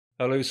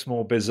Hello,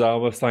 Small Biz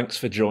Hour. Thanks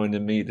for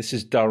joining me. This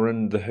is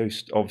Darren, the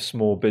host of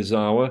Small Biz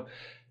Hour.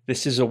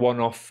 This is a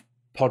one-off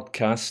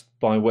podcast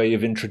by way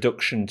of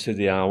introduction to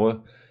the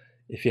hour.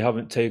 If you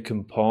haven't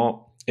taken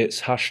part,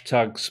 it's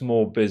hashtag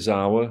Small Biz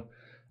Hour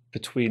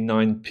between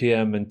 9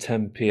 p.m. and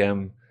 10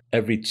 p.m.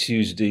 every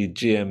Tuesday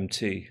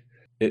GMT.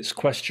 It's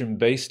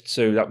question-based,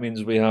 so that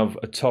means we have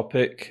a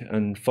topic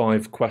and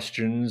 5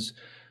 questions.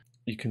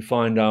 You can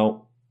find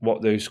out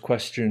what those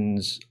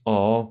questions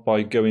are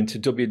by going to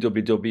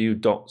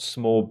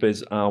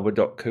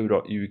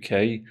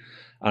www.smallbizhour.co.uk,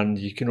 and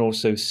you can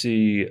also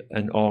see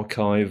an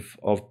archive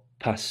of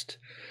past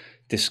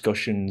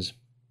discussions.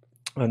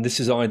 And this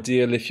is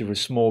ideal if you're a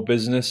small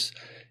business,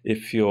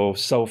 if you're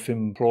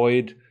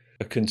self-employed,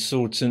 a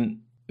consultant,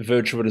 a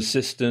virtual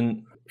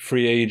assistant,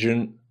 free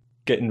agent.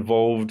 Get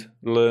involved,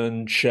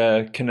 learn,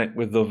 share, connect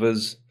with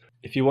others.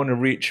 If you want to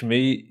reach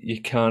me,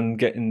 you can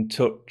get in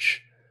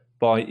touch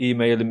by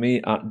emailing me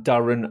at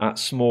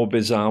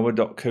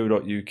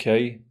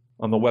darren@smallbizhour.co.uk.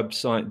 I'm a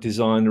website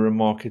designer and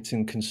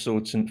marketing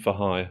consultant for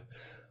hire.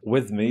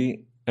 With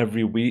me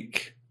every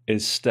week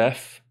is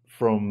Steph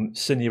from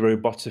Cine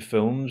Robota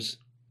Films.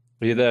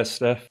 Are you there,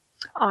 Steph?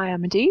 I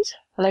am indeed.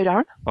 Hello,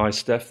 Darren. Hi,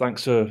 Steph.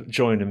 Thanks for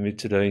joining me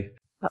today.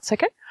 That's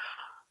okay.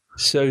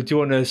 So do you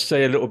want to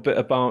say a little bit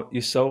about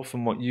yourself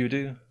and what you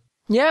do?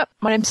 Yeah,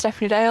 my name's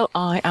Stephanie Dale.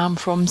 I am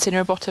from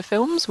Cine Robota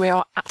Films. We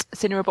are at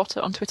Cine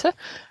Robota on Twitter.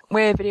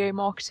 We're video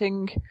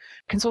marketing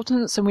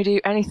consultants, and we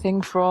do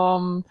anything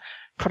from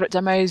product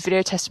demos,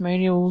 video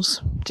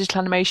testimonials,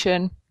 digital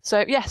animation.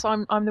 So yes,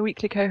 I'm the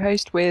weekly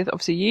co-host with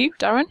obviously you,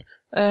 Darren,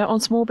 on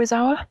Small Biz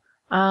Hour.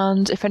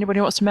 And if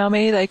anybody wants to mail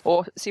me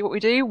or see what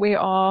we do, we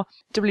are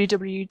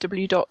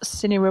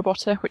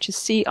www.cinerobota, which is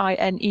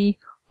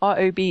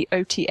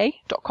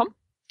CINEROBOTA.com.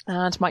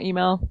 And my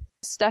email,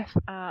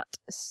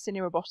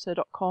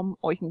 steph@cinerobota.com,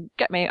 or you can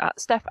get me at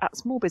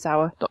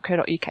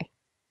steph@smallbizhour.co.uk.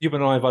 You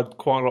and I have had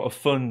quite a lot of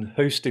fun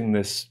hosting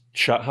this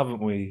chat, haven't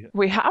we?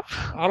 We have.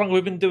 How long have we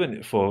been doing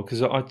it for?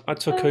 Because I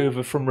took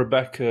over from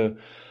Rebecca,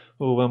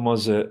 when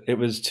was it? It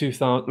was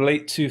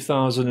late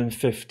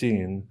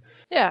 2015.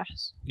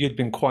 Yes. You'd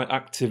been quite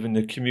active in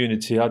the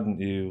community, hadn't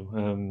you?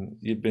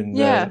 You'd been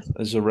there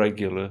as a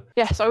regular.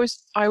 Yes, I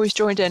was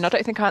joined in. I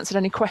don't think I answered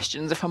any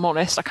questions, if I'm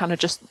honest. I kind of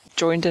just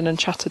joined in and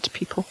chatted to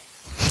people.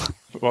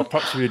 Well,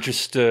 perhaps we were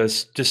just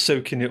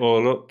soaking it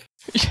all up,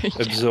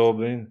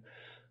 absorbing.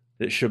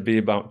 It should be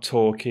about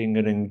talking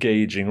and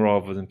engaging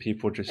rather than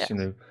people just,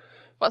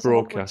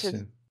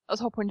 broadcasting. That's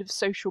the whole point of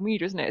social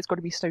media, isn't it? It's got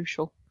to be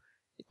social.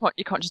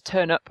 You can't just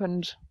turn up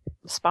and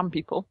spam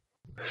people.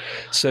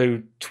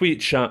 So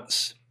Twitter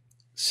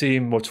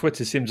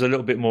seems a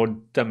little bit more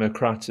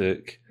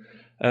democratic.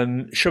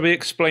 Shall we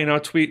explain how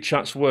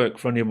Tweetchats work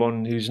for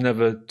anyone who's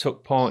never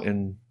took part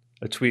in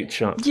a tweet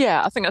chat?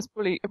 Yeah, I think that's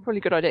probably a pretty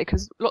good idea,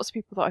 because lots of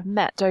people that I've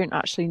met don't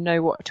actually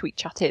know what a tweet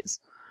chat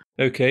is.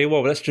 Okay,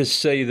 well, let's just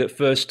say that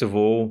first of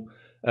all,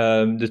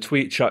 the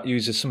tweet chat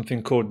uses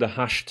something called the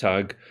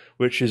hashtag,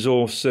 which is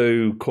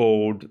also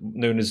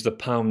known as the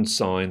pound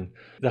sign.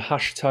 The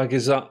hashtag,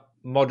 is that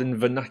modern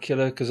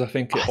vernacular? Because I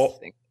think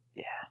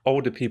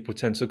older people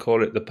tend to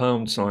call it the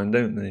pound sign,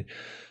 don't they?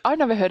 I've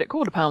never heard it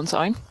called a pound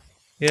sign.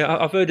 Yeah,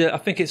 I've heard it.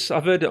 I've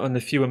heard it on a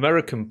few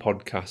American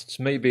podcasts.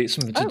 Maybe it's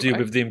something to do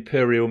with the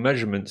imperial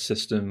measurement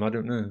system. I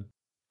don't know.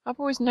 I've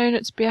always known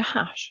it to be a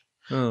hash.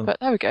 Oh. But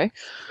there we go.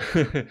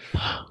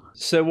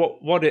 So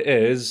what it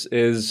is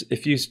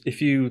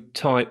if you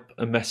type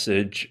a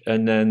message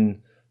and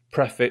then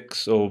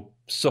prefix or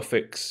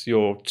suffix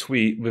your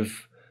tweet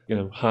with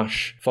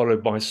hash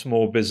followed by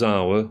Small Biz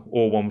Hour,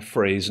 or one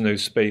phrase, no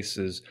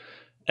spaces,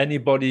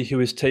 anybody who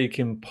is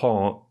taking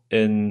part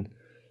in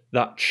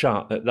that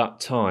chat at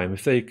that time,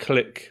 if they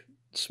click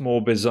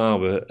Small Biz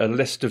Hour, a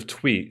list of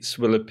tweets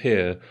will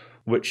appear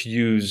which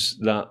use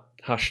that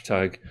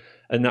hashtag.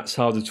 And that's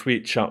how the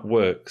tweet chat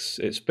works.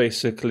 It's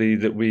basically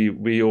that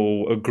we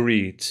all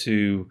agree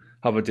to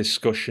have a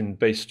discussion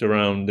based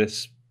around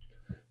this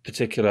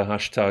particular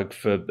hashtag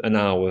for an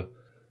hour.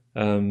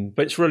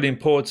 But it's really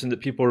important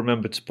that people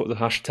remember to put the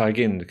hashtag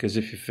in, because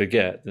if you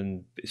forget,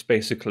 then it's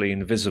basically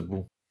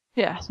invisible.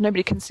 Yeah, so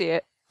nobody can see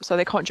it, so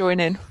they can't join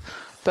in.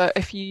 But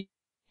if you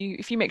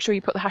make sure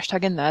you put the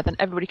hashtag in there, then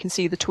everybody can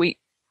see the tweet,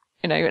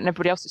 and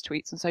everybody else's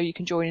tweets, and so you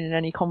can join in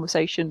any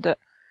conversation that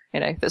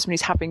that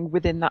somebody's having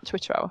within that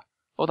Twitter hour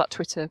or that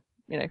Twitter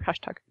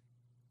hashtag.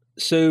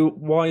 So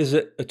why is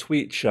it a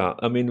tweet chat?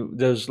 I mean,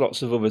 there's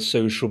lots of other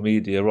social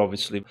media,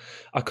 obviously.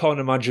 I can't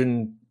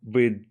imagine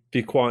we'd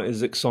be quite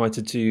as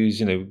excited to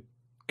use,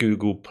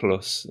 Google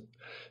Plus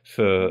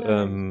for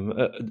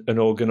an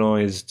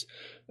organised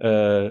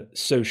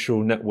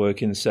social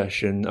networking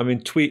session. I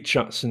mean, tweet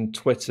chats and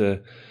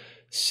Twitter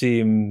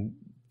seem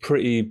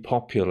pretty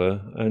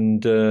popular.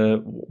 And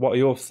what are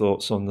your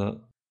thoughts on that?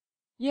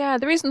 Yeah,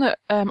 the reason that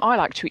I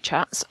like tweet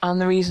chats,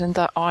 and the reason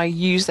that I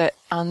use it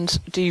and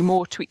do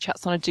more tweet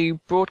chats than I do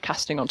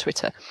broadcasting on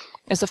Twitter,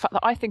 is the fact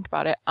that I think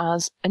about it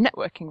as a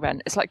networking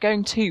event. It's like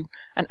going to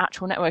an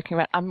actual networking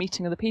event and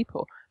meeting other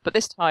people. But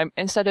this time,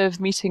 instead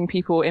of meeting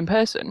people in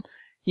person,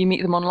 You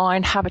meet them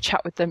online, have a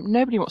chat with them.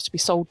 Nobody wants to be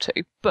sold to,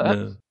 but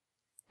No.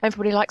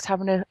 everybody likes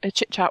having a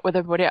chit chat with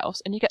everybody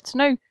else, and you get to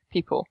know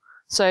people.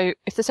 So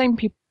if the same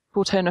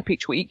people turn up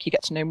each week, you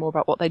get to know more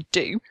about what they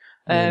do.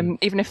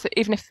 Even if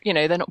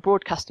they're not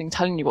broadcasting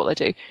telling you what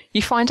they do,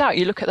 you find out.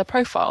 You look at their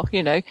profile.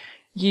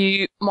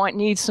 You might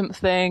need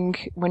something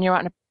when you're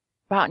out and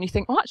about, and you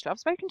think, oh, actually, I've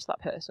spoken to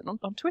that person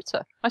on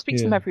Twitter. I speak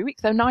to them every week.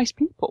 They're nice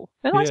people.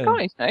 They're nice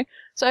guys,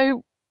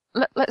 So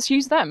let's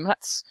use them.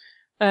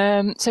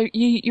 So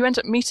you end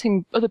up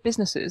meeting other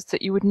businesses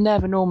that you would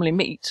never normally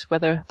meet,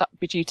 whether that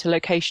be due to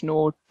location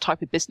or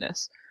type of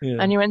business.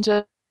 And you end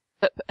up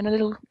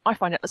in I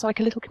find it's like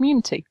a little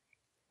community,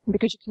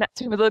 because you're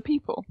connecting with other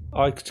people.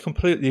 I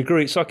completely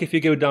agree. It's like if you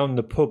go down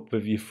the pub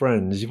with your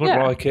friends, you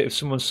wouldn't like it if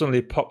someone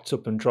suddenly popped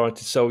up and tried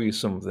to sell you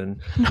something.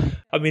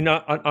 I mean,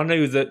 I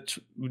know that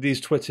with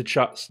these Twitter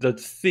chats, the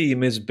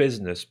theme is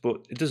business, but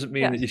it doesn't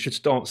mean that you should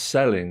start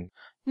selling.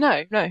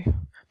 No.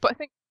 But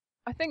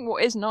I think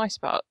what is nice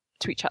about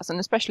Tweetchats, and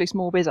especially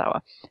Small Biz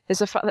Hour, is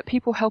the fact that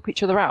people help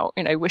each other out.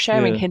 We're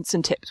sharing hints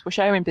and tips. We're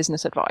sharing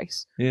business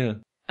advice. Yeah.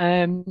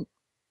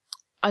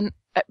 And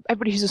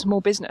everybody who's a small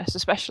business,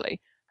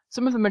 especially,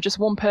 some of them are just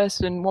one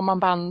person, one-man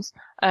bands,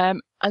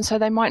 and so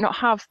they might not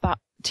have that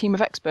team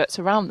of experts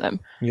around them.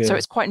 Yeah. So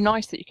it's quite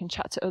nice that you can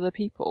chat to other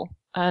people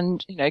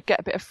and get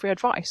a bit of free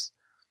advice.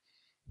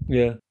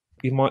 Yeah.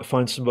 You might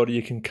find somebody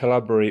you can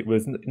collaborate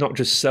with, not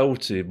just sell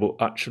to, but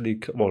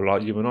actually,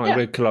 like you and I,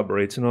 we're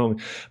collaborating, aren't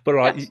we?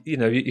 But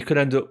you could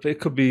end up,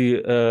 it could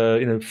be,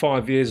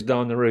 5 years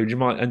down the road, you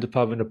might end up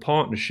having a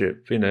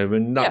partnership,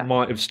 and that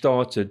might have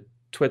started,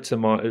 Twitter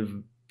might have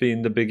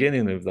been the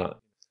beginning of that.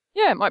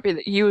 Yeah, it might be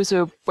that you as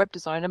a web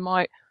designer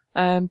might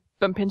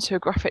bump into a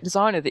graphic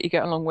designer that you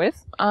get along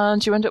with,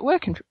 and you end up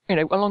working,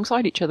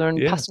 alongside each other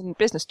and passing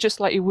business, just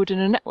like you would in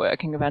a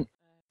networking event.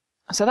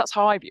 So that's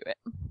how I view it.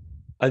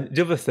 And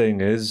the other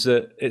thing is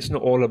that it's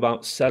not all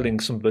about selling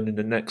something in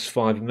the next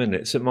 5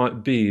 minutes. It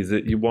might be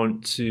that you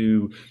want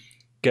to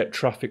get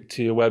traffic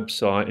to your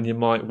website, and you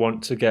might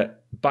want to get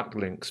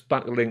backlinks.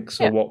 Backlinks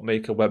are what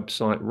make a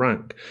website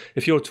rank.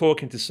 If you're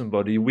talking to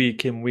somebody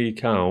week in,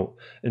 week out,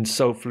 and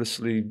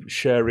selflessly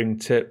sharing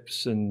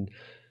tips and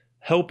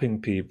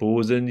helping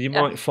people, then you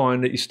might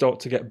find that you start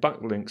to get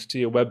backlinks to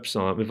your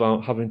website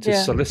without having to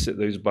solicit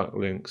those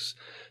backlinks.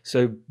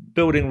 So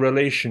building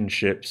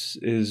relationships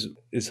is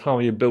how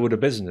you build a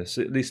business.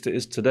 At least it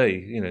is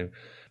today.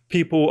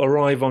 People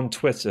arrive on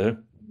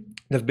Twitter.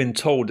 They've been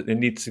told that they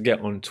need to get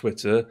on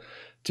Twitter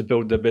to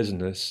build their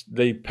business.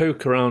 They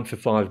poke around for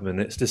 5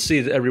 minutes to see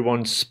that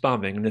everyone's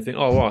spamming, and they think,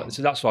 oh, right,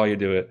 so that's how you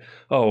do it.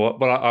 Oh,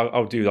 well,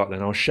 I'll do that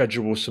then. I'll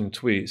schedule some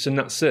tweets, and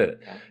that's it.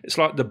 Yeah. It's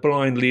like the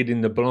blind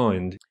leading the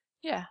blind.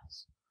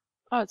 Yes,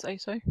 I would say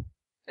so.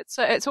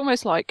 It's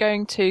almost like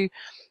going to,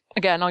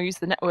 again, I'll use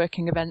the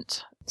networking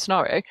event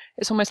scenario.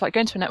 It's almost like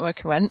going to a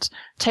networking event,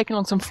 taking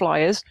on some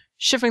flyers,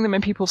 shoving them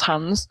in people's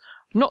hands,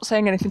 not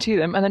saying anything to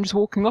them, and then just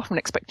walking off and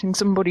expecting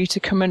somebody to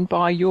come and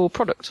buy your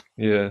product.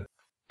 Yeah.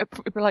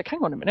 It'd be like,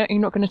 hang on a minute, you're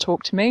not going to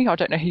talk to me? I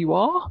don't know who you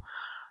are.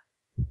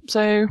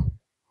 So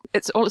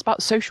it's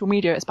about social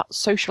media. It's about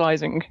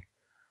socializing.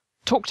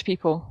 Talk to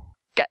people.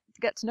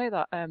 Get to know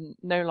that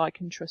know, like,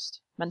 and trust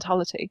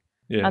mentality.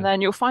 Yeah. And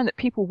then you'll find that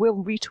people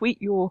will retweet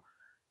your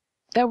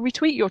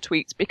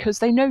tweets because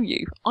they know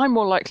you. I'm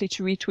more likely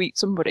to retweet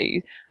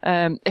somebody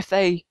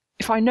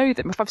if I know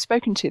them, if I've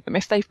spoken to them,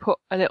 if they've put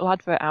a little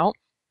advert out.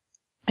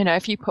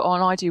 If you put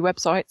on I do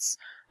websites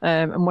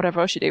and whatever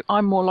else you do,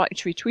 I'm more likely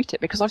to retweet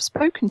it because I've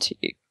spoken to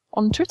you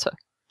on Twitter.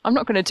 I'm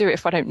not going to do it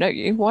if I don't know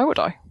you. Why would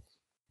I?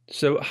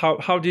 So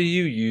how do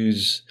you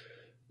use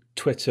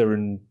Twitter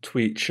and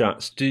tweet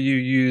chats? Do you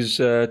use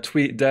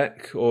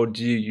TweetDeck, or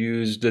do you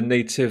use the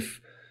native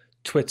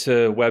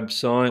Twitter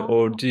website,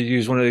 or do you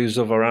use one of those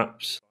other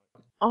apps?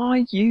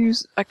 I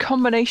use a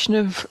combination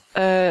of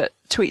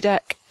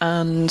TweetDeck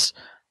and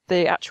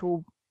the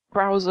actual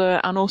browser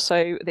and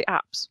also the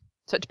apps.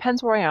 So it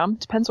depends where I am,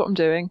 depends what I'm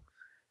doing.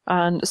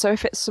 And so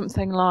if it's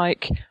something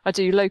like I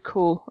do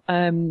local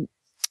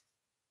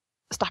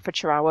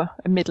Staffordshire hour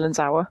and Midlands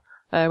hour,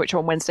 which are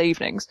on Wednesday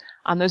evenings,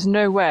 and there's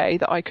no way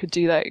that I could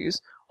do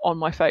those on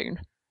my phone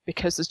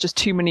because there's just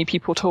too many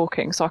people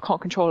talking, so I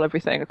can't control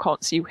everything. I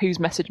can't see who's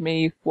messaged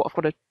me, what I've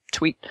got to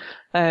tweet.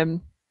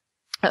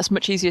 That's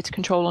much easier to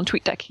control on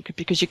TweetDeck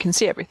because you can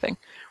see everything.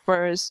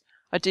 Whereas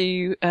I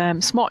do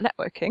smart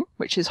networking,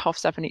 which is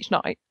 7:30 each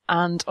night,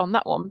 and on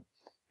that one,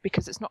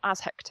 because it's not as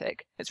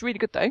hectic, it's really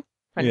good though.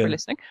 For anybody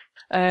listening,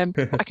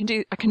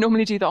 I can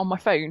normally do that on my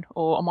phone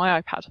or on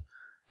my iPad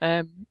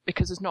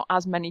because there's not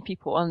as many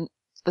people and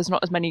there's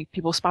not as many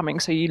people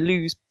spamming, so you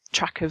lose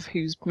track of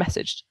who's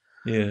messaged.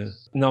 Yeah.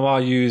 Now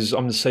I'm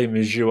the same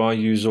as you. I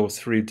use all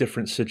three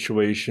different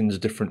situations,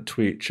 different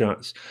tweet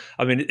chats.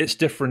 I mean, it's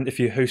different if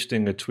you're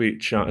hosting a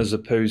tweet chat as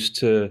opposed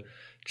to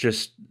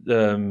just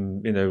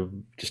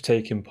just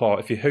taking part.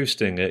 If you're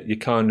hosting it, you're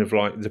kind of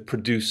like the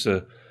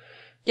producer.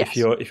 Yes.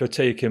 If you're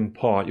taking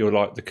part, you're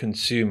like the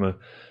consumer.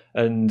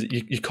 And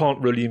you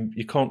can't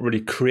really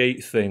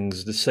create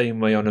things the same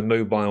way on a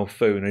mobile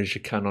phone as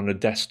you can on a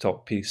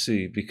desktop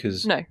PC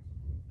because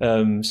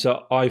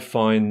So I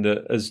find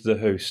that as the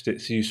host,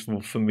 it's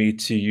useful for me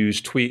to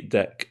use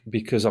TweetDeck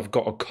because I've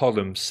got a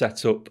column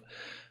set up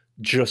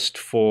just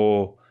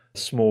for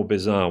Small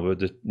Biz Hour,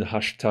 the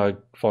hashtag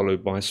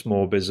followed by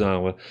Small Biz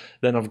Hour.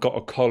 Then I've got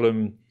a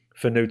column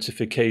for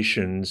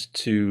notifications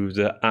to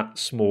the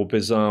 @Small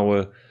Biz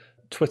Hour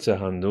Twitter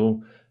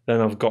handle.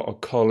 Then I've got a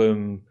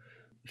column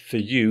for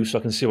you so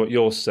I can see what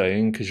you're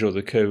saying because you're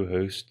the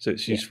co-host. So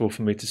it's useful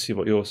for me to see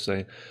what you're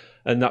saying.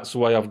 And that's the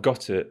way I've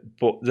got it.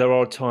 But there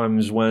are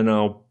times when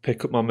I'll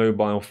pick up my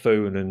mobile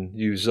phone and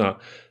use that.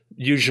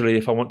 Usually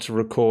if I want to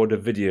record a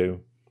video,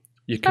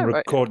 you can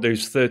record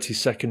those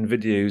 30-second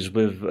videos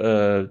with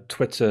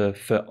Twitter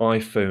for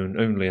iPhone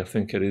only, I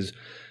think it is.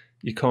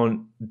 You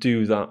can't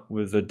do that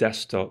with a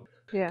desktop.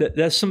 Yeah.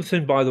 to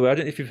Something, by the way, I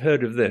don't know if you've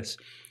heard of this.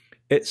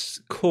 It's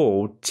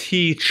called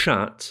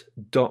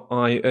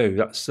tweetchat.io.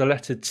 That's the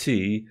letter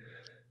T,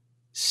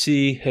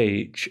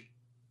 CHAT.io.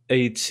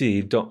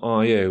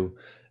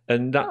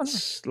 And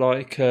that's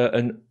like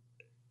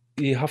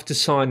you have to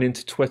sign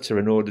into Twitter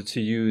in order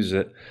to use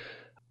it.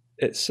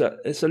 It's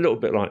a little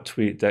bit like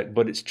TweetDeck,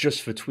 but it's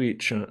just for tweet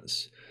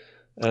chats.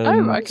 Okay.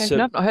 No, I've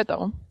not heard that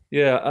one.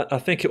 Yeah, I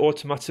think it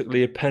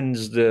automatically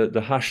appends the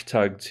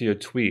hashtag to your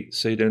tweet,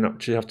 so you don't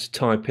actually have to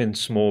type in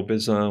Small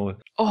Biz Hour.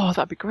 Oh,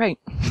 that'd be great.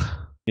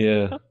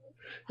 Yeah.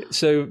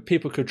 So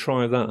people could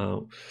try that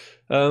out.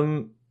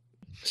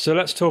 So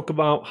let's talk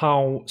about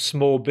how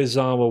Small Biz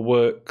Hour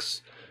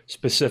works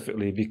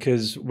specifically,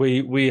 because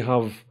we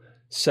have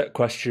set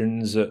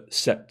questions at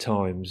set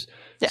times.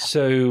 Yeah.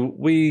 So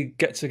we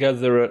get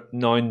together at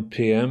 9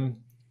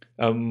 p.m.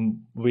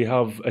 We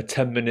have a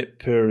 10-minute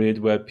period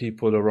where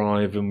people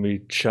arrive and we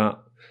chat,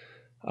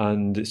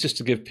 and it's just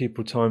to give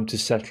people time to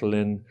settle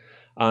in.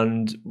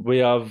 And we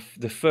have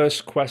the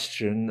first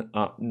question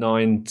at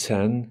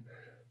 9:10,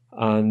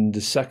 and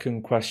the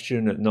second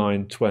question at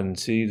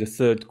 9:20, the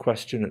third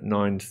question at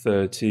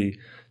 9:30,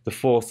 the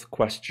fourth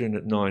question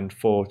at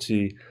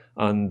 9:40,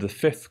 and the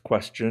fifth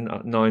question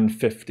at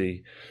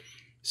 9:50.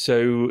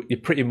 So you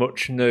pretty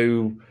much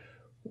know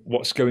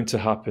what's going to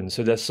happen.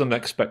 So there's some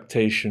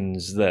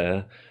expectations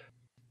there.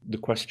 The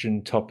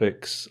question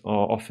topics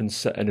are often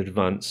set in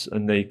advance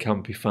and they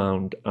can be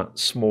found at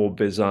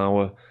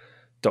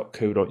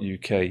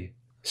smallbizhour.co.uk.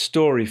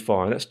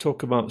 Storify. Let's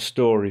talk about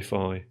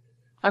Storify.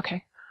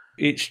 Okay.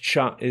 Each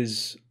chat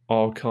is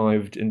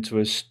archived into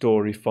a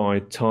Storify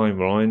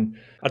timeline.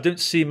 I don't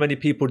see many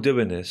people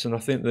doing this, and I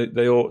think that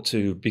they ought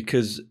to,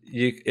 because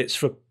it's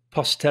for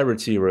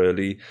posterity,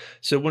 really.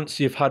 So once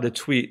you've had a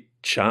tweet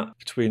chat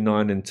between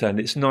 9 and 10,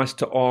 it's nice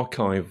to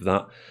archive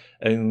that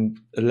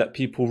and let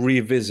people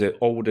revisit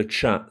older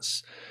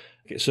chats.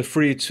 It's a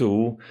free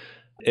tool.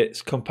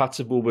 It's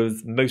compatible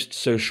with most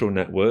social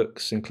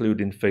networks,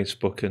 including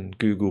Facebook and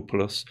Google+.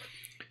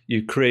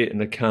 You create an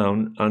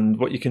account, and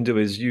what you can do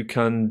is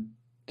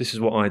this is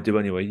what I do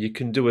anyway, you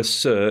can do a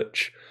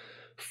search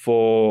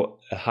for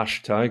a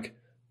hashtag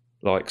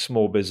like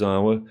Small Biz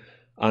Hour,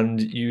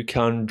 and you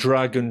can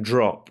drag and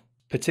drop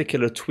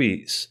particular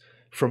tweets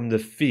from the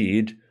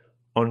feed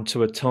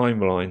onto a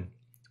timeline,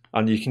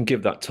 and you can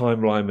give that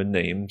timeline a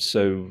name.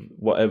 So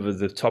whatever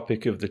the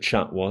topic of the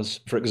chat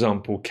was, for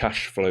example,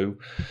 cash flow,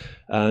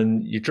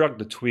 and you drag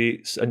the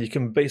tweets and you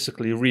can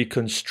basically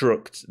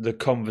reconstruct the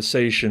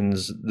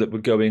conversations that were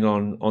going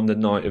on the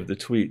night of the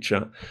tweet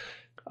chat.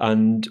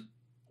 And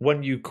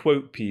when you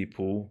quote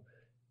people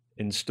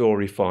in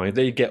Storify,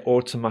 they get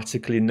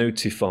automatically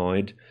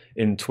notified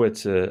in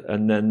Twitter,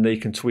 and then they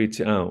can tweet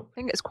it out. I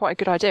think it's quite a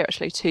good idea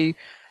actually to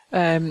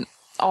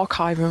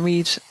archive and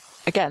read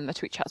again the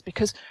tweet chats,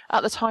 because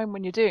at the time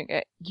when you're doing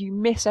it, you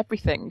miss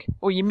everything,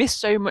 or you miss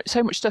so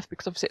much stuff,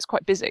 because obviously it's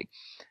quite busy,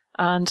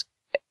 and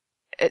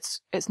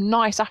it's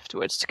nice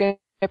afterwards to go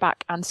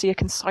back and see a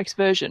concise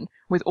version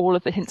with all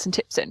of the hints and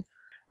tips in,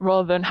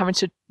 rather than having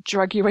to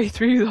drag your way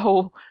through the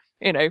whole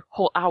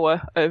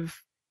hour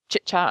of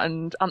chit chat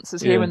and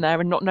answers here and there,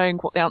 and not knowing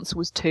what the answer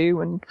was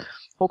to, and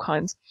all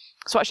kinds.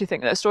 So I actually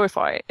think that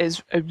Storify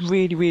is a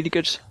really, really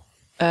good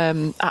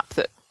app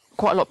that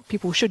quite a lot of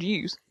people should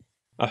use.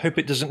 I hope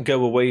it doesn't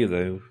go away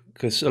though,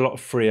 because a lot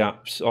of free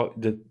apps,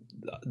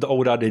 the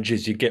old adage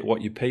is you get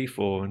what you pay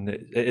for, and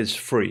it is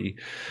free.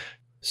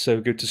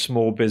 So go to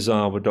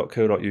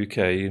smallbizhour.co.uk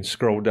and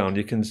scroll down.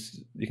 You can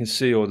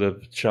see all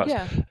the chats.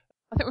 Yeah,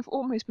 I think we've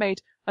almost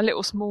made a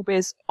little small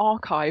biz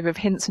archive of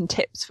hints and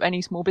tips for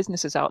any small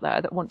businesses out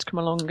there that want to come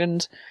along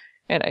and,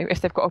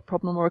 if they've got a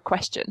problem or a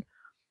question.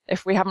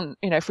 If we haven't,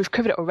 if we've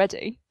covered it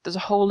already, there's a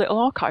whole little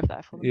archive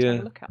there for them to have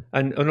a look at.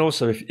 And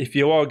also, if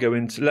you are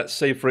going to, let's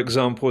say, for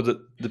example, that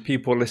the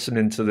people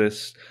listening to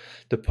this,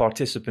 the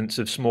participants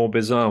of Small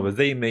Biz Hour,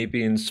 they may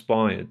be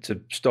inspired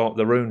to start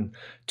their own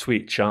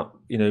tweet chat,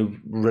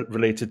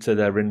 related to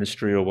their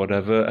industry or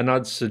whatever. And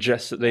I'd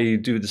suggest that they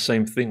do the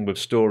same thing with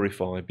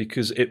Storify,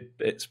 because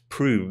it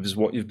proves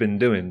what you've been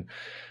doing.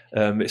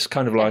 It's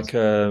kind of like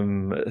a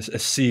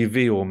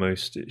CV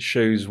almost. It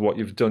shows what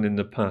you've done in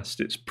the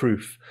past. It's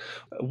proof.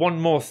 One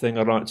more thing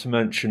I'd like to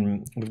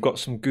mention. We've got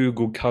some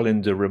Google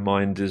Calendar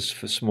reminders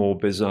for Small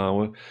Biz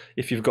Hour.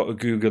 If you've got a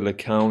Google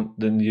account,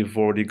 then you've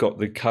already got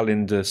the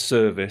calendar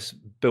service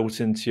built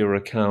into your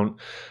account.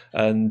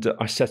 And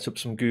I set up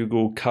some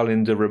Google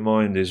Calendar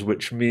reminders,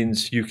 which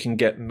means you can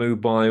get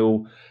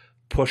mobile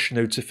push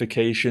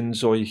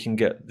notifications, or you can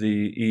get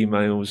the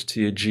emails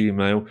to your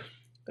Gmail.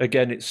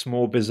 Again, it's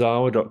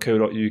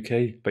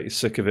smallbizhour.co.uk, but you're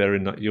sick of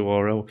hearing that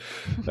URL.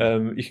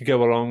 You can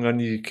go along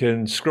and you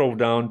can scroll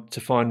down to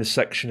find a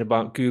section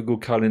about Google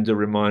Calendar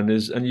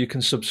reminders, and you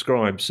can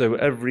subscribe. So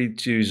every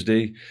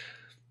Tuesday,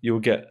 you'll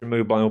get a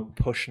mobile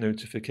push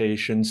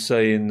notification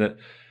saying that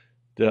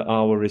the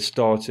hour is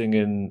starting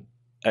in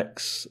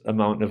X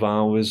amount of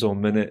hours or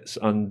minutes,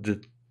 and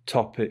the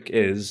topic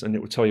is, and it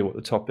will tell you what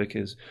the topic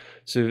is.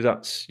 So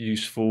that's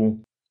useful.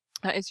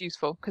 That is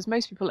useful, because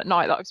most people at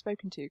night that I've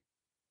spoken to,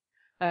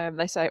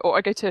 they say, or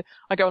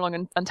I go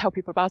along and tell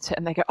people about it,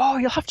 and they go, "Oh,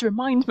 you'll have to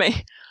remind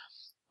me."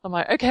 I'm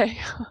like, okay.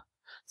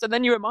 So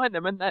then you remind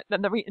them, and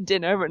then they're eating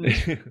dinner, and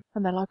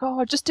and they're like, "Oh,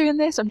 I'm just doing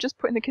this. I'm just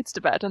putting the kids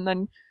to bed," and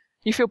then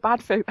you feel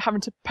bad for having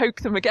to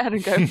poke them again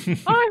and go,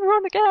 "Hi, we're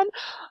on again."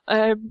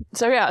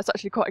 So yeah, it's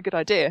actually quite a good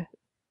idea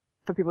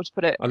for people to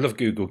put it. I love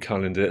Google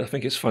Calendar. I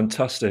think it's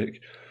fantastic.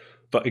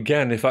 But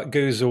again, if that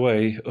goes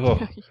away,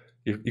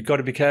 you've got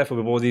to be careful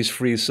with all these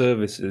free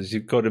services.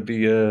 You've got to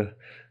be a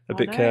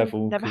bit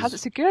careful. Never had it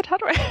so good,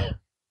 had we?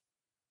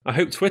 I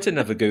hope Twitter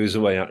never goes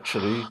away,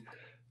 actually,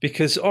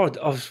 because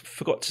I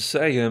forgot to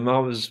say, I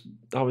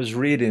was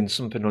reading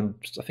something on,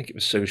 I think it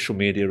was Social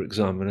Media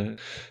Examiner.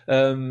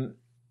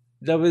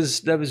 There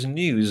was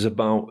news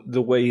about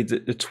the way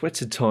that the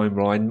Twitter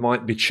timeline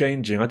might be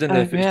changing. I don't know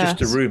if it's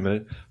just a rumor,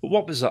 but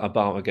what was that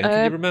about again?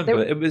 Can you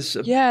remember? It was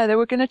they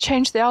were going to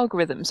change the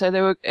algorithm,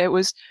 so it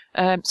was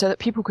so that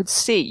people could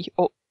see,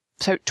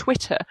 so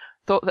Twitter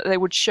thought that they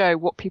would show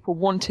what people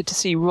wanted to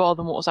see rather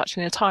than what was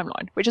actually in a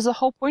timeline, which is the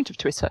whole point of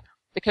Twitter,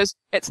 because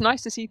it's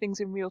nice to see things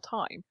in real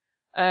time.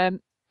 And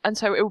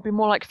so it would be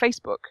more like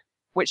Facebook,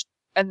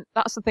 and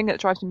that's the thing that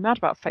drives me mad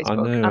about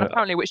Facebook, and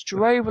apparently which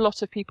drove a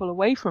lot of people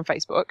away from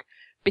Facebook,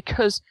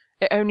 because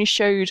it only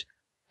showed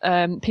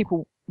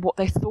people what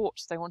they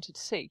thought they wanted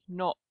to see,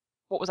 not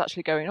what was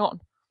actually going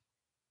on.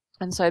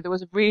 And so there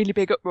was a really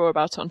big uproar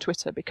about it on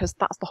Twitter, because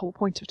that's the whole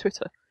point of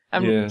Twitter.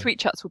 And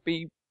Tweetchats would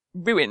be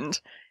ruined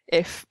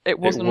if it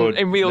wasn't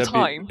in real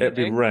time. It'd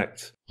be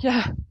wrecked.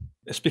 Yeah.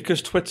 It's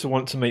because Twitter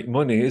want to make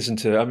money,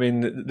 isn't it? I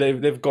mean,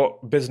 they've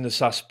got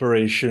business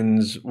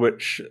aspirations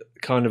which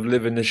kind of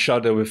live in the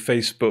shadow of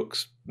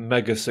Facebook's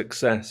mega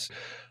success.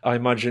 I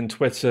imagine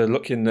Twitter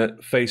looking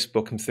at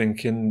Facebook and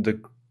thinking the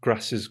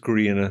grass is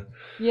greener.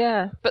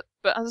 Yeah, but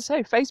as I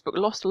say, Facebook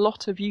lost a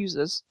lot of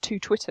users to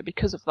Twitter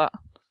because of that.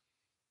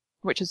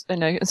 Which is,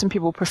 and some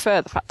people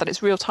prefer the fact that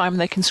it's real time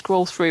and they can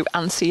scroll through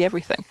and see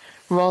everything,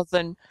 rather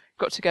than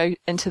got to go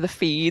into the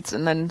feeds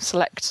and then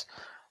select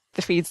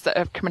the feeds that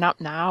are coming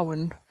out now,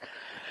 and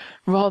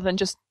rather than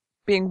just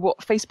being what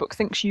Facebook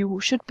thinks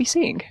you should be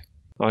seeing.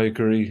 I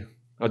agree.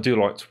 I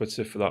do like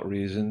Twitter for that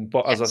reason,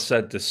 but as I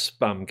said, the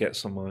spam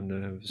gets on my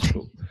nerves.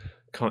 But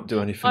can't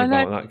do anything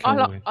about that,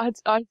 can we?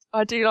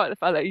 I do like the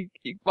fact that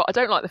well, I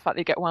don't like the fact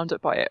that you get wound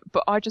up by it,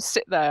 but I just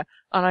sit there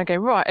and I go,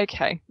 right,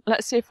 okay,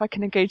 let's see if I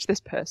can engage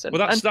this person.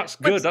 Well, that's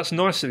good. That's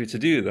nice of you to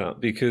do that,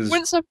 because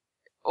once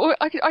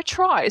I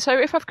try. So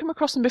if I've come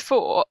across them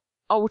before,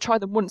 I will try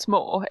them once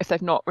more if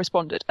they've not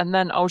responded, and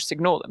then I'll just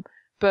ignore them.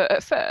 But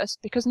at first,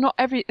 because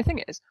the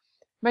thing is,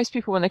 most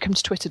people when they come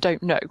to Twitter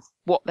don't know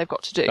what they've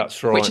got to do.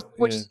 That's right.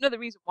 Which is another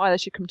reason why they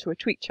should come to a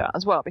tweet chat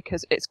as well,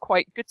 because it's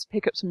quite good to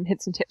pick up some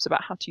hints and tips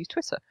about how to use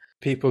Twitter.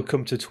 People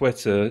come to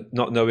Twitter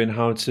not knowing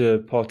how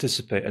to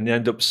participate, and they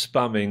end up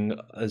spamming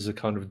as a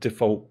kind of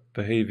default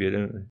behaviour,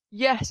 don't they?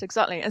 Yes,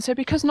 exactly. And so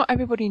because not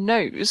everybody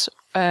knows,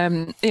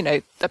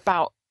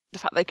 about the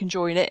fact they can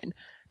join in,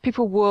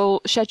 people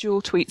will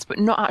schedule tweets but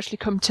not actually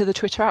come to the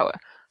Twitter hour.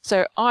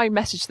 So I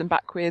message them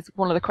back with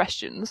one of the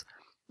questions,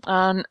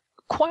 and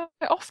quite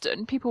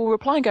often people will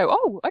reply and go,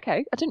 "Oh,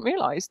 okay, I didn't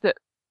realise that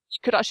you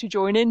could actually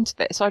join into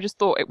this. I just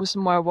thought it was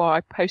somewhere where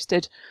I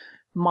posted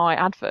my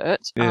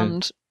advert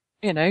and,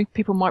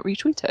 people might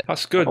retweet it."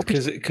 That's good,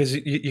 because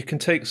you can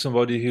take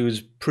somebody who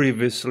was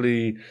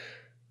previously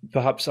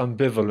perhaps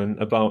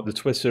ambivalent about the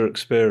Twitter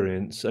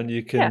experience, and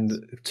you can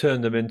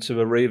turn them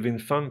into a raving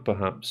fan,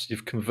 perhaps.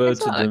 You've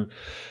converted them.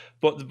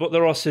 But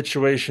there are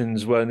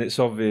situations when it's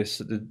obvious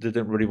that they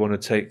don't really want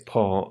to take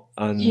part,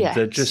 and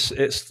they're just,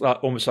 it's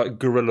like almost like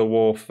guerrilla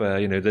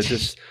warfare, they're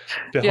just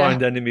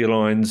behind enemy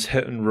lines,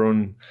 hit and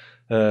run,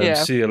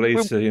 see you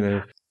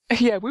later,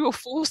 Yeah, we will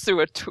force through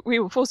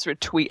a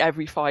tweet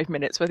every 5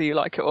 minutes, whether you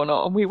like it or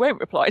not, and we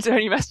won't reply to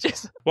any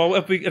messages. Well,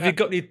 have you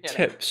got any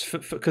tips?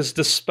 Because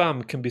the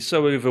spam can be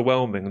so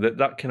overwhelming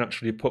that can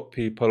actually put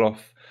people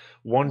off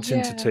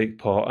wanting to take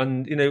part.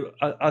 And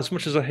as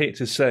much as I hate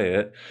to say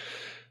it,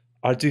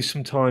 I do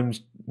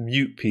sometimes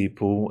mute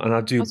people, and I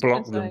do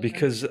block them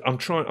because I'm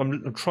trying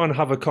to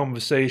have a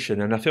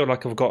conversation, and I feel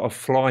like I've got a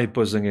fly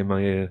buzzing in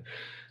my ear.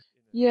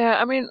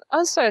 Yeah, I mean,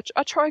 as I said,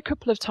 I try a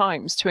couple of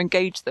times to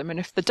engage them, and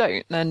if they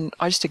don't, then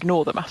I just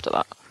ignore them after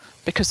that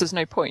because there's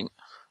no point.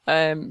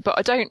 But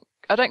I don't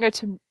go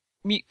to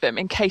mute them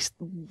in case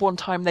one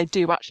time they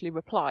do actually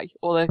reply,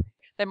 or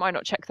they might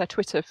not check their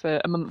Twitter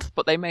for a month,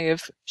 but they may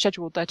have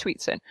scheduled their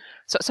tweets in.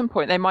 So at some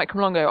point they might come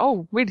along and go,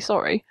 "Oh, really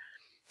sorry."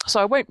 So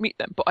I won't mute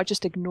them, but I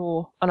just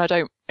ignore and I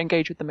don't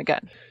engage with them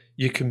again.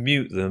 You can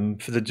mute them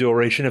for the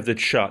duration of the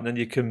chat, and then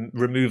you can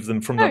remove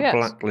them from Oh, that yes.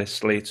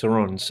 blacklist later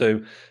on.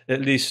 So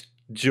at least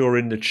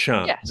during the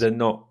chat, Yes. they're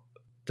not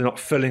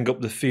filling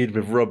up the feed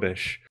with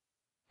rubbish.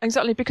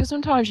 Exactly, because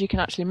sometimes you can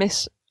actually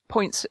miss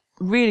points,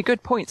 really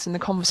good points in the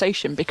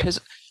conversation, because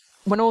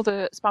when all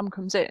the spam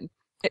comes in,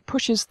 it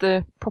pushes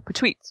the proper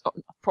tweets,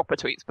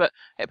 but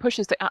it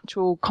pushes the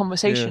actual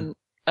conversation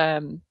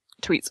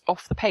tweets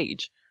off the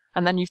page,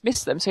 and then you've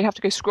missed them. So you have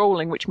to go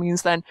scrolling, which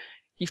means then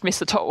you've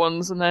missed the top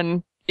ones, and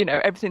then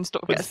everything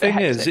sort of But gets the a bit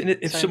thing is, hectic.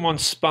 if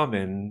someone's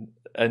spamming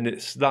and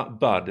it's that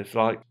bad, if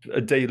like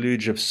a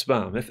deluge of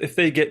spam, if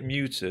they get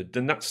muted,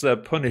 then that's their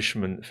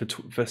punishment for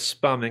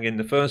spamming in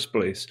the first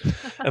place.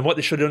 And what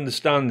they should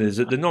understand is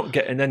that they're not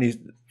getting any.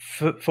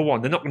 For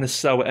one, they're not going to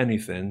sell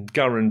anything,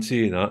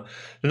 guarantee that.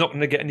 They're not going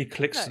to get any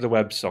clicks to the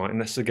website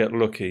unless they get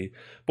lucky.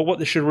 But what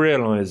they should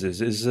realise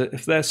is that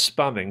if they're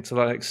spamming to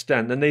that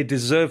extent, then they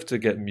deserve to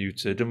get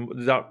muted,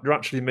 and they're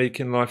actually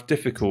making life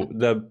difficult.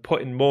 They're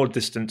putting more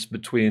distance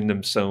between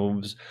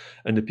themselves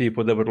and the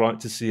people that would like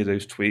to see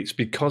those tweets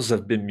because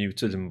they've been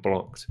muted and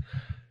blocked.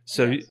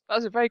 So yes,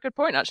 that's a very good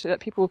point, actually, that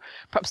people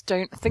perhaps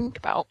don't think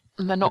about,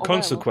 and they're not the aware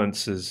of.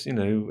 consequences,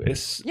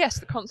 it's Yes,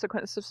 the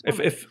consequences of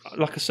spamming. if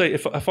like I say,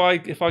 if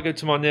I go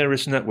to my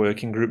nearest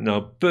networking group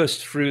now,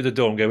 burst through the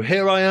door and go,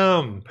 "Here I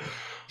am,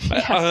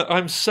 Yes.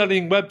 I'm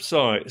selling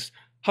websites.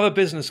 Have a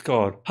business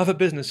card. Have a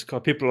business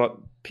card." People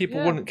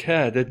wouldn't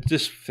care. They'd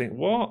just think,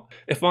 "What?"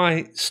 If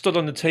I stood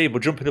on the table,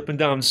 jumping up and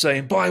down,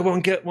 saying, "Buy one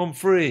get one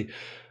free,"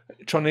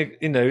 trying to,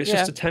 it's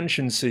just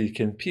attention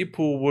seeking.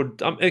 People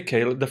would,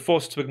 okay, they're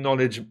forced to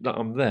acknowledge that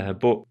I'm there,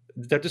 but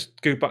they'll just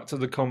go back to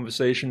the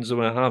conversations that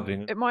we're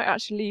having. It might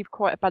actually leave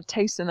quite a bad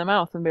taste in their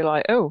mouth and be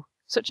like, "Oh,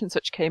 such and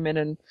such came in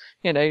and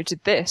did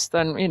this."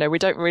 Then we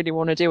don't really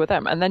want to deal with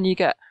them. And then you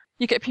get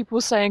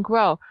people saying,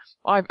 "Well,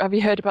 have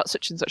you heard about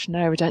such and such?"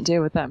 "No, we don't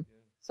deal with them."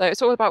 So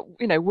it's all about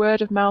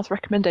word of mouth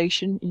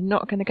recommendation. You're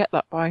not going to get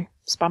that by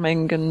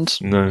spamming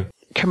and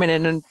coming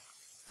in and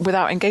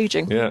without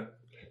engaging. Yeah,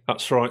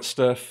 that's right,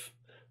 Steph.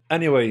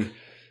 Anyway,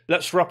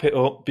 let's wrap it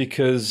up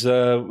because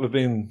we've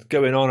been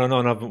going on and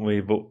on, haven't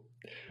we? But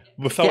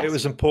we felt it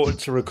was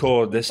important to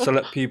record this to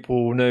let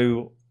people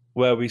know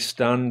where we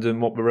stand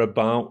and what we're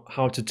about,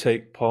 how to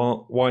take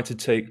part, why to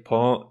take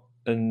part,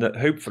 and that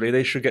hopefully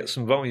they should get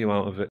some value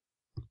out of it.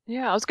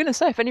 Yeah, I was going to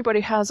say, if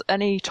anybody has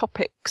any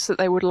topics that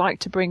they would like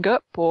to bring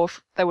up or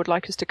if they would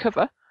like us to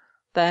cover,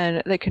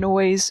 then they can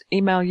always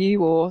email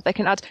you, or they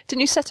can add.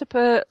 Didn't you set up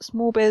a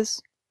Small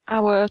Biz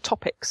Our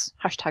Topics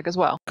hashtag as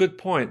well? Good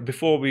point.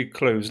 Before we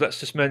close, let's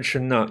just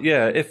mention that.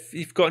 Yeah, if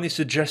you've got any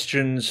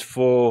suggestions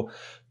for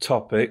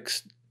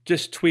topics,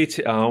 just tweet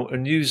it out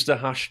and use the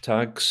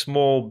hashtag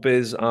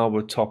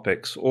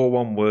SmallBizOurTopics, all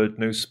one word,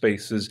 no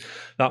spaces.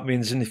 That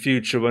means in the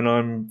future, when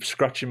I'm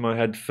scratching my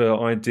head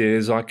for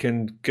ideas, I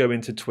can go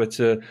into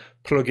Twitter,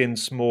 plug in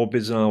Small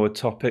Biz Hour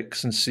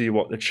Topics and see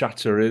what the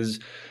chatter is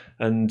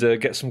and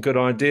get some good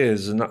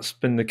ideas. And that's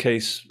been the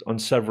case on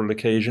several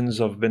occasions.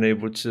 I've been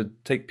able to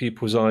take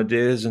people's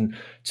ideas and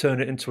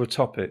turn it into a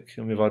topic,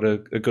 and we've had a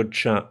good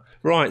chat.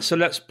 Right, so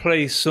let's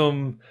play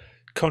some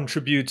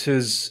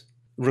contributors'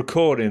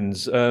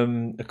 recordings.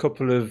 A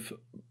couple of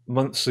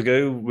months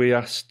ago, we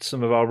asked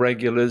some of our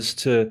regulars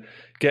to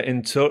get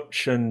in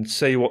touch and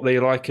say what they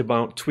like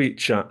about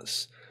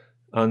Tweetchats,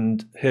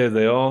 and here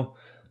they are.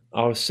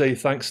 I'll say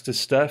thanks to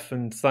Steph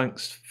and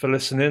thanks for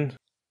listening.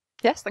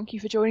 Yes, thank you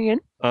for joining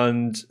in.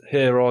 And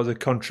here are the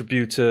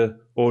contributor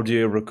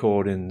audio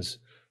recordings.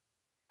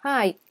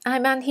 Hi,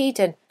 I'm Anne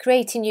Headon,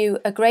 creating you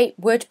a great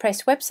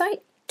WordPress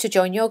website to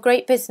join your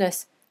great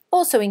business.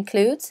 Also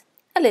includes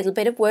a little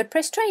bit of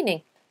WordPress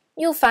training.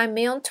 You'll find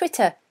me on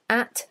Twitter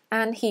at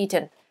Anne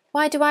Headon.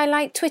 Why do I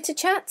like Twitter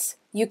chats?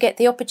 You get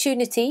the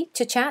opportunity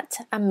to chat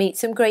and meet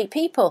some great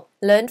people,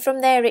 learn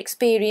from their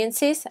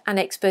experiences and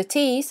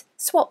expertise,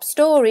 swap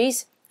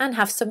stories and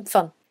have some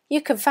fun.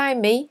 You can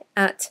find me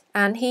at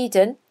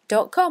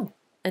anneheadon.com,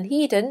 and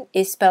Headon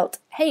is spelt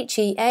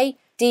Headen.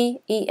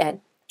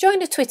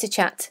 Join a Twitter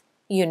chat.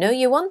 You know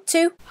you want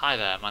to. Hi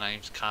there, my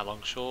name's Kyle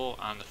Longshaw.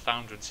 I'm the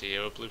founder and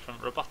CEO of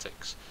Blueprint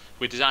Robotics.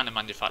 We design and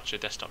manufacture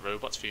desktop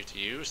robots for you to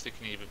use. They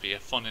can either be a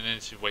fun and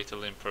innovative way to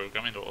learn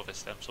programming or other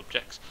STEM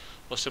subjects,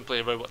 or simply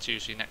a robot to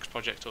use for your next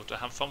project or to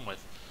have fun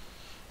with.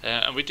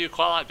 And we do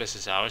quite like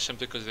business hours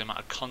simply because of the amount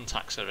of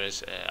contacts there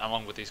is.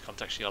 Along with these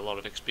contacts, you get a lot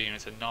of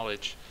experience and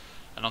knowledge.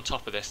 And on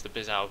top of this, the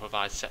Biz Hour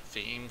provides set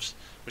themes,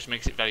 which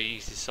makes it very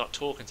easy to start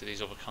talking to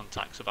these other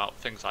contacts about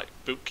things like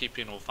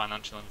bookkeeping or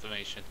financial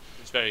information.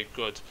 It's very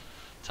good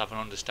to have an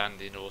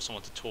understanding or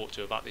someone to talk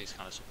to about these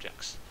kind of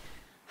subjects.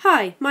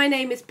 Hi, my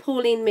name is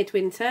Pauline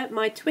Midwinter.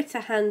 My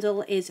Twitter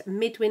handle is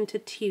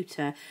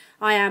MidwinterTutor.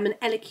 I am an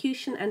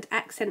elocution and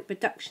accent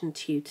reduction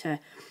tutor.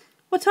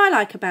 What I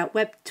like about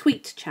web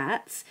tweet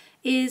chats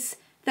is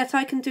that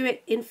I can do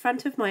it in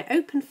front of my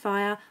open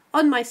fire,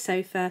 on my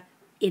sofa,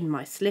 in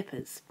my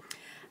slippers,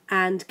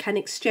 and can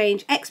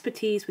exchange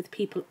expertise with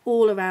people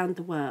all around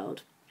the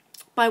world.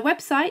 My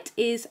website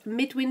is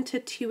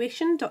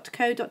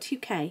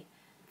midwintertuition.co.uk.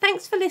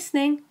 Thanks for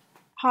listening.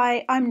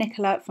 Hi, I'm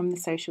Nicola from The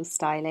Social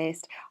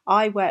Stylist.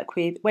 I work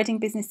with wedding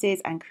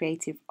businesses and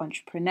creative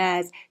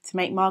entrepreneurs to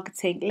make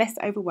marketing less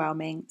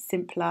overwhelming,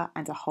 simpler,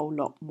 and a whole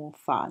lot more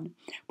fun,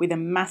 with a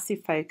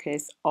massive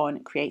focus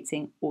on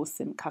creating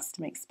awesome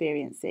customer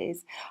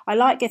experiences. I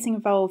like getting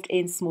involved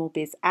in Small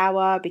Biz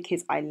Hour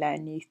because I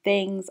learn new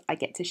things, I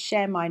get to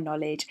share my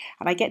knowledge,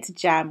 and I get to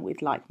jam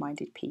with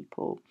like-minded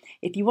people.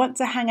 If you want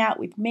to hang out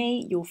with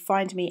me, you'll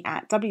find me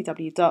at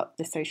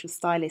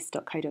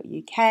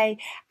www.thesocialstylist.co.uk,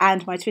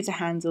 and my Twitter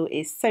handle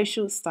is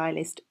Social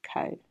Stylist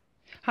Co.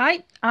 Hi,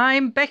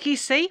 I'm Becky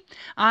C.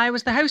 I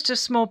was the host of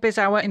Small Biz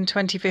Hour in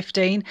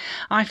 2015.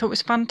 I thought it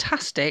was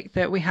fantastic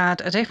that we had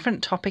a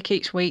different topic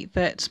each week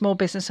that small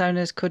business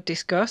owners could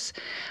discuss.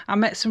 I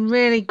met some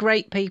really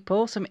great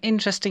people, some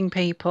interesting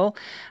people,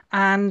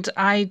 and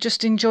I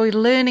just enjoyed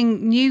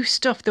learning new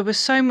stuff. There was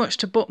so much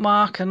to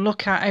bookmark and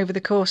look at over the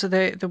course of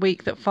the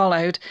week that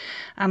followed,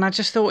 and I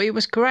just thought it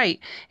was great.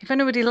 If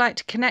anybody would like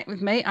to connect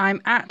with me,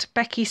 I'm at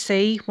Becky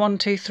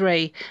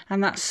C123,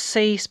 and that's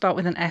C spelt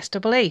with an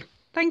S-E-E.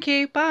 Thank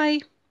you. Bye.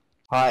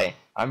 Hi,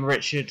 I'm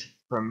Richard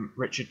from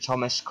Richard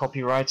Thomas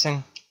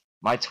Copywriting.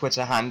 My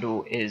Twitter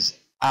handle is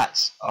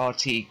at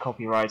RT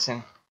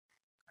Copywriting.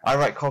 I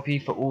write copy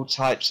for all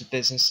types of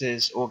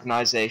businesses,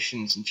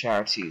 organisations and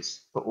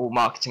charities for all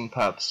marketing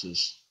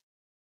purposes.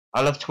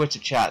 I love Twitter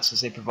chats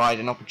as they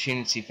provide an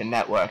opportunity for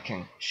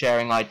networking,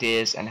 sharing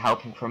ideas and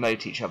helping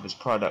promote each other's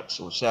products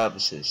or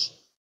services.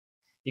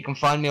 You can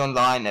find me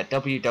online at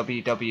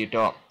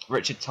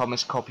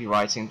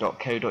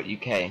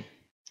www.richardthomascopywriting.co.uk.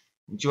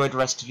 Enjoy the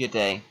rest of your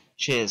day.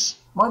 Cheers.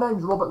 My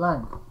name's Robert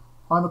Lang.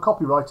 I'm a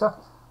copywriter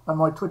and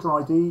my Twitter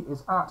ID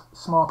is at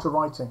Smarter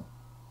Writing.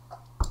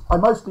 I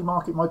mostly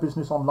market my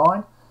business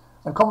online,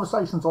 and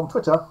conversations on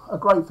Twitter are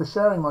great for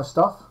sharing my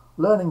stuff,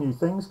 learning new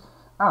things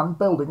and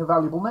building a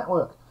valuable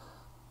network.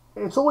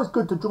 It's always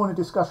good to join a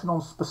discussion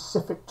on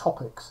specific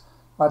topics.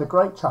 I had a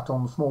great chat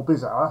on Small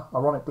Biz Hour,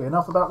 ironically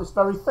enough, about this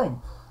very thing,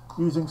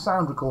 using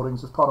sound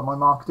recordings as part of my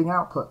marketing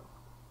output.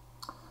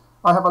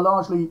 I have a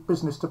largely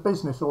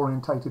business-to-business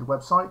orientated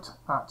website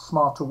at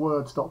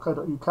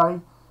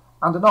smarterwords.co.uk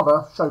and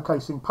another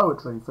showcasing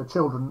poetry for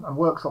children and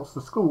workshops for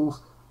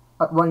schools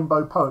at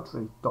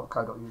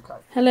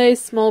rainbowpoetry.co.uk. Hello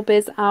Small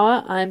Biz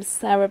Hour, I'm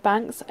Sarah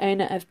Banks,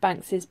 owner of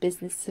Banks'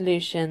 Business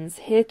Solutions,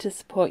 here to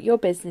support your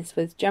business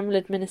with general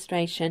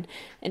administration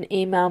and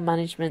email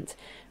management,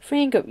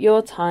 freeing up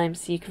your time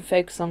so you can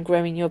focus on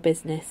growing your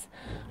business.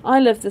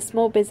 I love the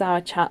Small Biz Hour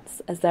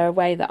chats as they're a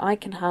way that I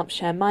can help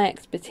share my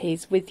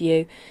expertise with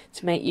you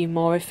to make you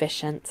more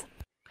efficient.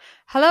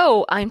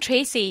 Hello, I'm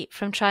Tracy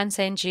from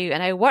Transcend You,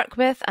 and I work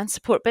with and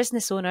support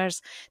business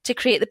owners to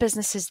create the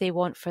businesses they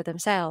want for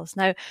themselves.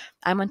 Now,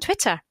 I'm on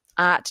Twitter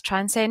at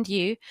Transcend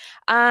You,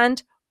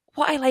 and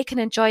what I like and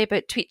enjoy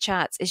about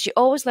Tweetchats is you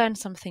always learn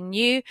something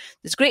new,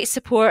 there's great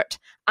support,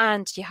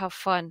 and you have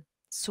fun.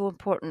 So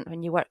important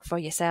when you work for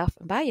yourself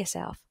and by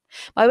yourself.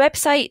 My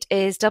website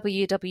is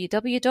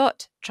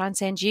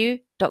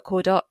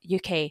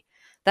www.transcendyou.co.uk.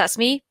 That's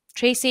me,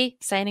 Tracy,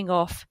 signing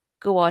off.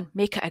 Go on,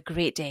 make it a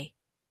great day.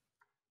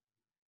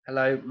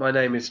 Hello, my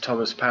name is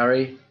Thomas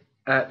Parry.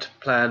 At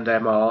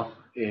PlannedMR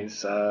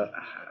is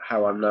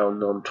how I'm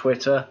known on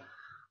Twitter,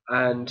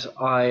 and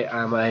I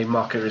am a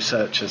market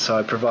researcher, so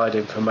I provide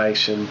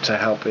information to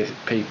help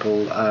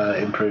people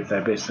improve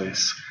their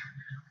business.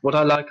 What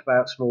I like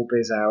about Small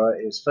Biz Hour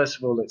is, first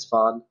of all, it's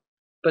fun,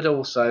 but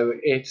also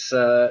it's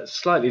a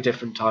slightly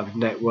different type of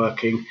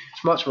networking.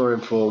 It's much more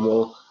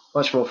informal,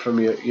 much more from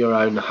your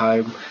own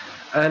home,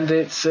 and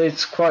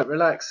it's quite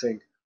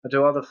relaxing. I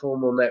do other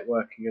formal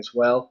networking as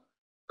well,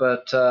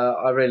 but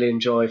I really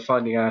enjoy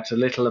finding out a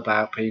little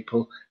about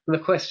people, and the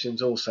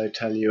questions also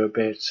tell you a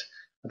bit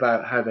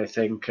about how they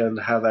think and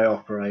how they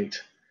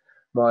operate.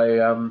 My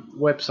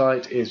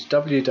website is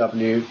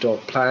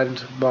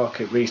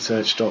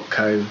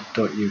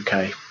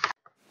www.plannedmarketresearch.co.uk.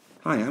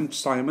 Hi, I'm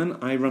Simon.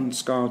 I run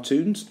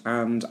Scartoons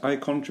and I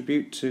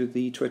contribute to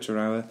the Twitter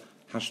Hour,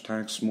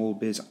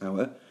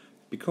 #SmallBizHour,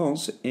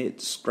 because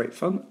it's great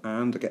fun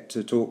and I get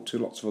to talk to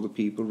lots of other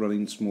people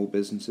running small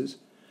businesses.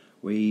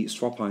 We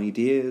swap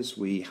ideas,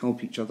 we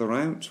help each other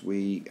out,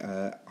 we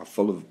are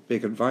full of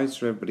big advice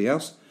for everybody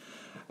else.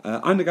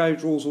 I'm the guy who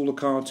draws all the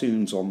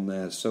cartoons on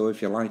there, so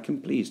if you like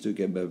them, please do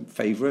give them a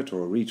favourite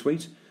or a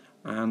retweet,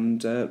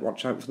 and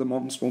watch out for them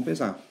on Small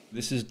Biz Hour.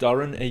 This is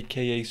Darren,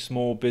 aka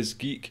Small Biz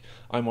Geek.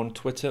 I'm on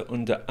Twitter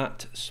under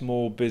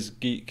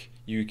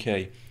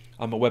 @SmallBizGeekUK.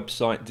 I'm a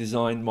website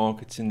design,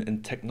 marketing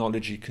and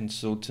technology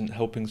consultant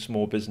helping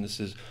small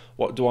businesses.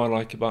 What do I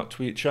like about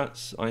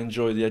Tweetchats? I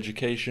enjoy the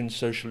education,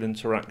 social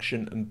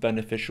interaction and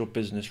beneficial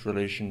business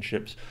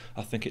relationships.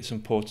 I think it's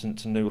important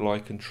to know,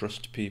 like and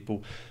trust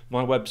people.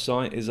 My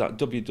website is at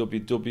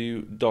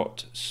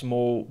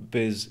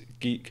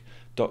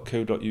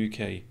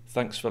www.smallbizgeek.co.uk.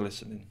 Thanks for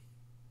listening.